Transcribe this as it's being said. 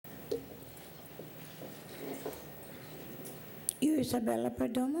You, Isabella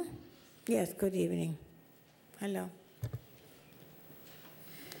Perdomo? Yes, good evening. Hello.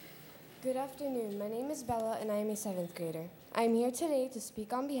 Good afternoon. My name is Bella and I am a 7th grader. I am here today to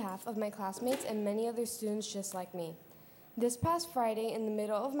speak on behalf of my classmates and many other students just like me. This past Friday, in the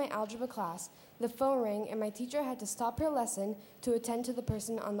middle of my algebra class, the phone rang and my teacher had to stop her lesson to attend to the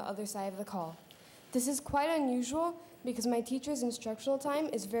person on the other side of the call. This is quite unusual because my teacher's instructional time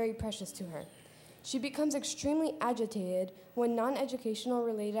is very precious to her. She becomes extremely agitated when non-educational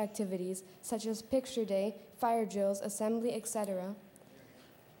related activities such as picture day, fire drills, assembly, etc.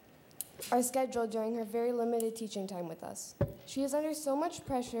 are scheduled during her very limited teaching time with us. She is under so much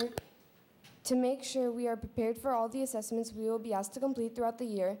pressure to make sure we are prepared for all the assessments we will be asked to complete throughout the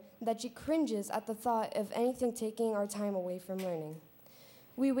year that she cringes at the thought of anything taking our time away from learning.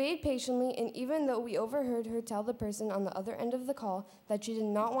 We waited patiently, and even though we overheard her tell the person on the other end of the call that she did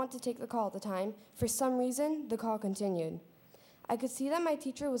not want to take the call at the time, for some reason, the call continued. I could see that my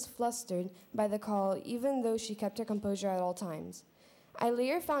teacher was flustered by the call, even though she kept her composure at all times. I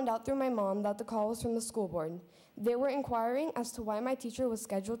later found out through my mom that the call was from the school board. They were inquiring as to why my teacher was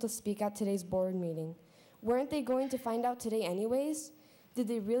scheduled to speak at today's board meeting. Weren't they going to find out today anyways? Did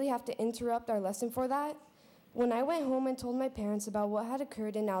they really have to interrupt our lesson for that? When I went home and told my parents about what had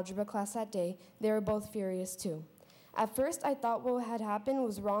occurred in algebra class that day, they were both furious too. At first, I thought what had happened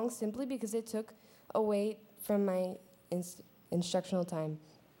was wrong simply because it took away from my instructional time.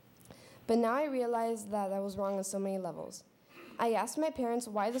 But now I realize that I was wrong on so many levels. I asked my parents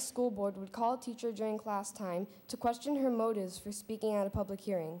why the school board would call a teacher during class time to question her motives for speaking at a public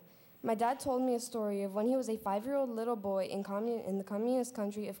hearing. My dad told me a story of when he was a 5-year-old little boy in the communist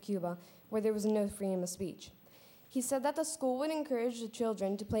country of Cuba, where there was no freedom of speech. He said that the school would encourage the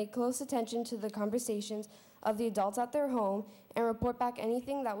children to pay close attention to the conversations of the adults at their home and report back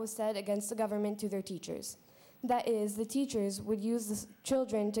anything that was said against the government to their teachers. That is, the teachers would use the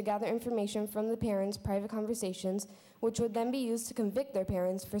children to gather information from the parents' private conversations, which would then be used to convict their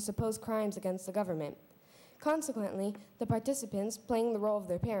parents for supposed crimes against the government. Consequently, the participants, playing the role of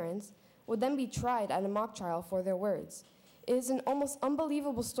their parents, would then be tried at a mock trial for their words. It is an almost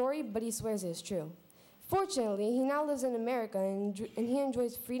unbelievable story, but he swears it is true. Fortunately, he now lives in America and he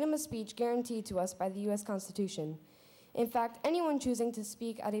enjoys freedom of speech guaranteed to us by the U.S. Constitution. In fact, anyone choosing to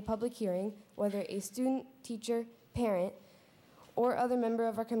speak at a public hearing, whether a student, teacher, parent, or other member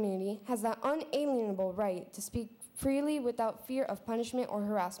of our community, has that unalienable right to speak freely without fear of punishment or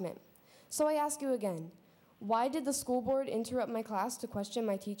harassment. So I ask you again, why did the school board interrupt my class to question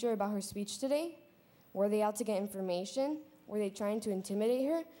my teacher about her speech today? Were they out to get information? Were they trying to intimidate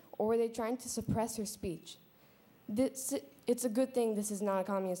her? Or were they trying to suppress her speech? It's a good thing this is not a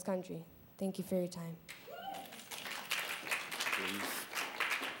communist country. Thank you for your time.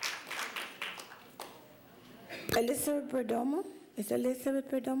 Elizabeth Perdomo? Is Elizabeth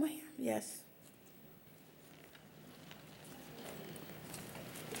Perdomo here? Yes.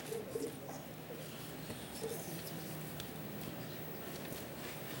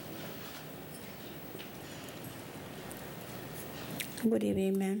 Good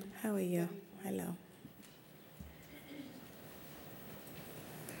evening, ma'am. How are you? Hello.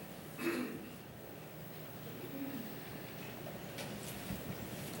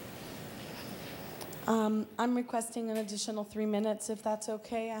 I'm requesting an additional 3 minutes, if that's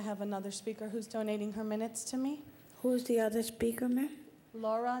okay. I have another speaker who's donating her minutes to me. Who's the other speaker, ma'am?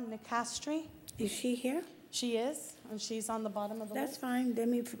 Laura Nicastri. Is she here? She is, and she's on the bottom of the That's list. fine. Let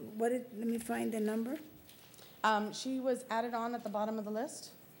me find the number. She was added on at the bottom of the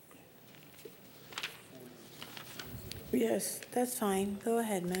list. Yes, that's fine. Go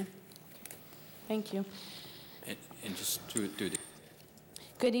ahead, ma'am. Thank you. And just through the...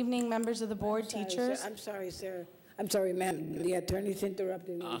 Good evening, members of the board, teachers. Sir. I'm sorry, sir. I'm sorry, ma'am. The attorney's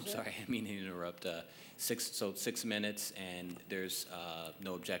interrupting me. I'm sorry, I didn't mean to interrupt. 6 minutes, and there's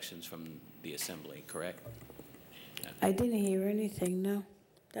no objections from the assembly, correct? I didn't hear anything, no.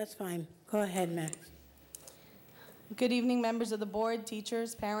 That's fine. Go ahead, ma'am. Good evening, members of the board,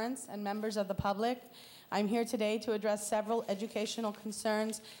 teachers, parents, and members of the public. I'm here today to address several educational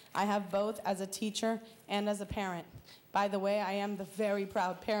concerns I have both as a teacher and as a parent. By the way, I am the very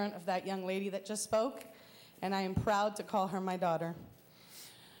proud parent of that young lady that just spoke, and I am proud to call her my daughter.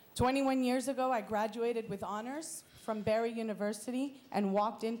 21 years ago, I graduated with honors from Barry University and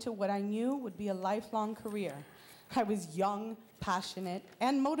walked into what I knew would be a lifelong career. I was young, passionate,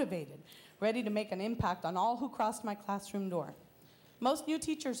 and motivated, ready to make an impact on all who crossed my classroom door. Most new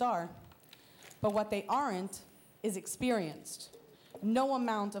teachers are, but what they aren't is experienced. No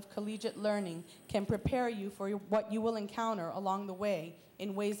amount of collegiate learning can prepare you for what you will encounter along the way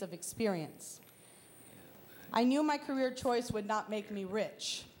in ways of experience. I knew my career choice would not make me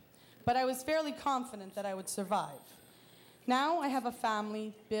rich, but I was fairly confident that I would survive. Now I have a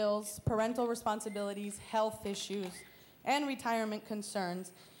family, bills, parental responsibilities, health issues, and retirement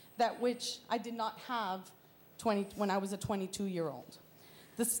concerns that which I did not have when I was a 22-year-old.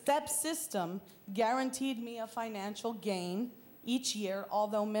 The STEP system guaranteed me a financial gain each year,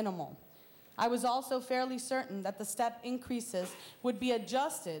 although minimal. I was also fairly certain that the STEP increases would be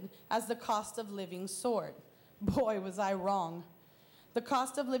adjusted as the cost of living soared. Boy, was I wrong. The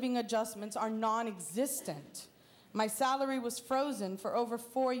cost of living adjustments are non-existent. My salary was frozen for over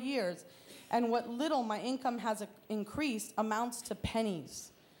 4 years, and what little my income has increased amounts to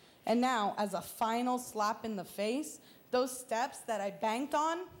pennies. And now, as a final slap in the face, those steps that I banked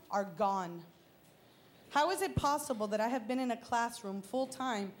on are gone. How is it possible that I have been in a classroom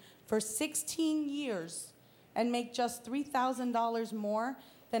full-time for 16 years and make just $3,000 more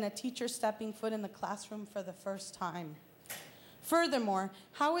than a teacher stepping foot in the classroom for the first time? Furthermore,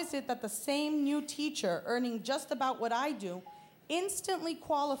 how is it that the same new teacher earning just about what I do instantly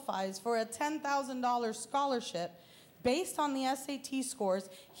qualifies for a $10,000 scholarship based on the SAT scores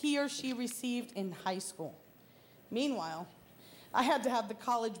he or she received in high school? Meanwhile, I had to have the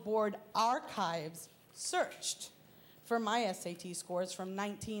College Board archives searched for my SAT scores from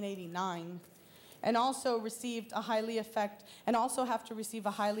 1989, and also have to receive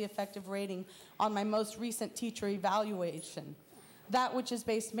a highly effective rating on my most recent teacher evaluation, that which is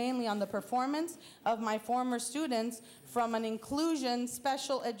based mainly on the performance of my former students from an inclusion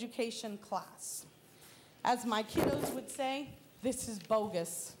special education class. As my kiddos would say, this is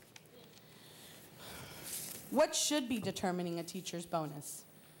bogus. What should be determining a teacher's bonus?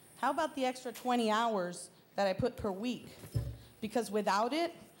 How about the extra 20 hours that I put per week? Because without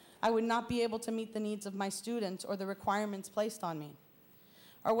it, I would not be able to meet the needs of my students or the requirements placed on me.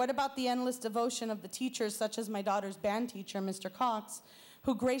 Or what about the endless devotion of the teachers, such as my daughter's band teacher, Mr. Cox,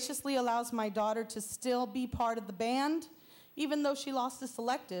 who graciously allows my daughter to still be part of the band, even though she lost the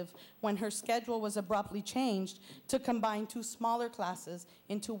selective when her schedule was abruptly changed to combine 2 smaller classes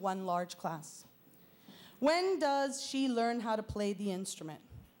into 1 large class? When does she learn how to play the instrument?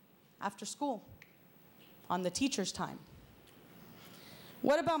 After school, on the teacher's time.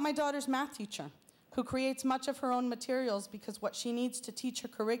 What about my daughter's math teacher, who creates much of her own materials because what she needs to teach her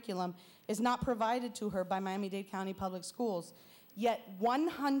curriculum is not provided to her by Miami-Dade County Public Schools, yet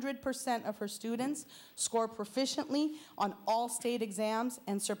 100% of her students score proficiently on all state exams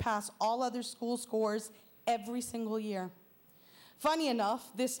and surpass all other school scores every single year? Funny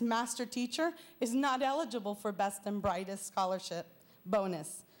enough, this master teacher is not eligible for Best and Brightest Scholarship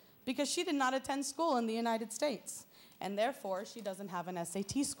bonus because she did not attend school in the United States, and therefore she doesn't have an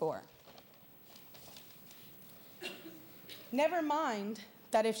SAT score. Never mind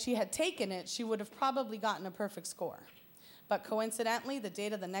that if she had taken it, she would have probably gotten a perfect score. But coincidentally, the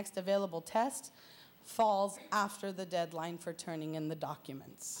date of the next available test falls after the deadline for turning in the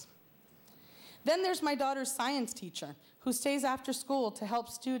documents. Then there's my daughter's science teacher, who stays after school to help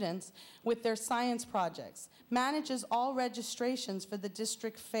students with their science projects, manages all registrations for the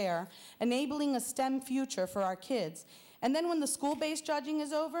district fair, enabling a STEM future for our kids. And then when the school-based judging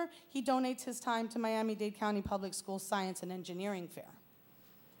is over, he donates his time to Miami-Dade County Public Schools Science and Engineering Fair,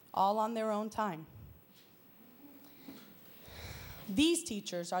 all on their own time. These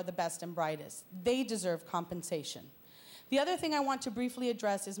teachers are the best and brightest. They deserve compensation. The other thing I want to briefly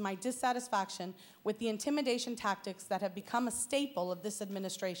address is my dissatisfaction with the intimidation tactics that have become a staple of this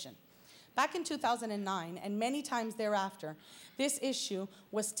administration. Back in 2009, and many times thereafter, this issue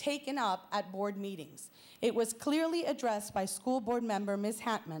was taken up at board meetings. It was clearly addressed by school board member Ms.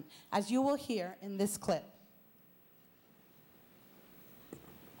 Hatman, as you will hear in this clip.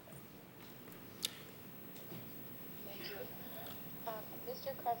 Thank you.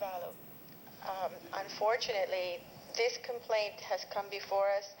 Mr. Carvalho, unfortunately, this complaint has come before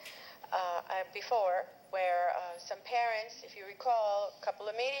us before, where some parents, if you recall, a couple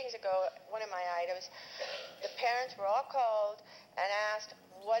of meetings ago, one of my items, the parents were all called and asked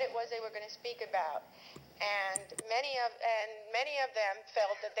what it was they were going to speak about. And many of them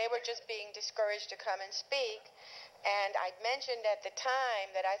felt that they were just being discouraged to come and speak. And I mentioned at the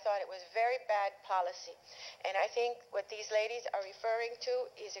time that I thought it was very bad policy. And I think what these ladies are referring to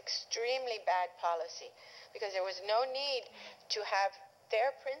is extremely bad policy, because there was no need to have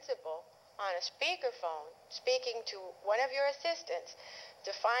their principal on a speakerphone speaking to one of your assistants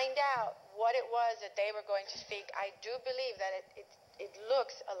to find out what it was that they were going to speak. I do believe that it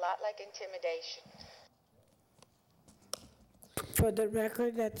looks a lot like intimidation. For the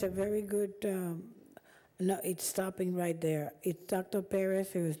record, that's a very good No, it's stopping right there. It's Dr.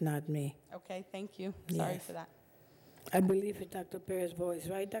 Perez, it was not me. Okay, thank you. Sorry Yes. for that. I believe it's Dr. Perez's voice,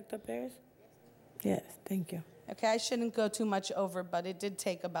 right, Dr. Perez? Yes, thank you. Okay, I shouldn't go too much over, but it did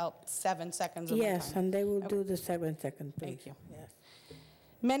take about 7 seconds of my Yes, time. and they will do the 7-second, please. Thank you. Yes.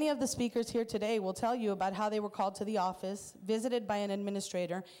 Many of the speakers here today will tell you about how they were called to the office, visited by an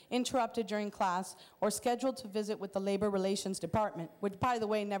administrator, interrupted during class, or scheduled to visit with the Labor Relations Department, which, by the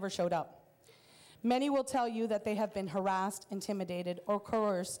way, never showed up. Many will tell you that they have been harassed, intimidated, or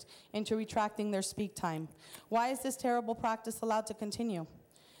coerced into retracting their speak time. Why is this terrible practice allowed to continue?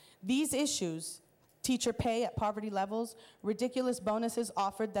 These issues, teacher pay at poverty levels, ridiculous bonuses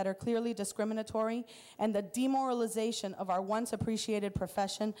offered that are clearly discriminatory, and the demoralization of our once appreciated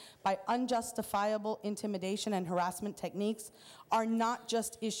profession by unjustifiable intimidation and harassment techniques are not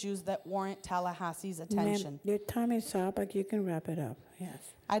just issues that warrant Tallahassee's attention. Ma'am, your time is up, but you can wrap it up.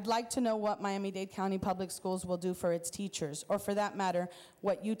 Yes. I'd like to know what Miami-Dade County Public Schools will do for its teachers, or for that matter,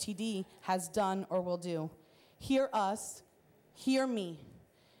 what UTD has done or will do. Hear us, hear me.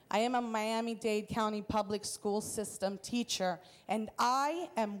 I am a Miami-Dade County Public School System teacher, and I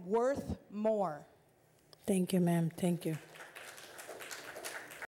am worth more. Thank you, ma'am. Thank you.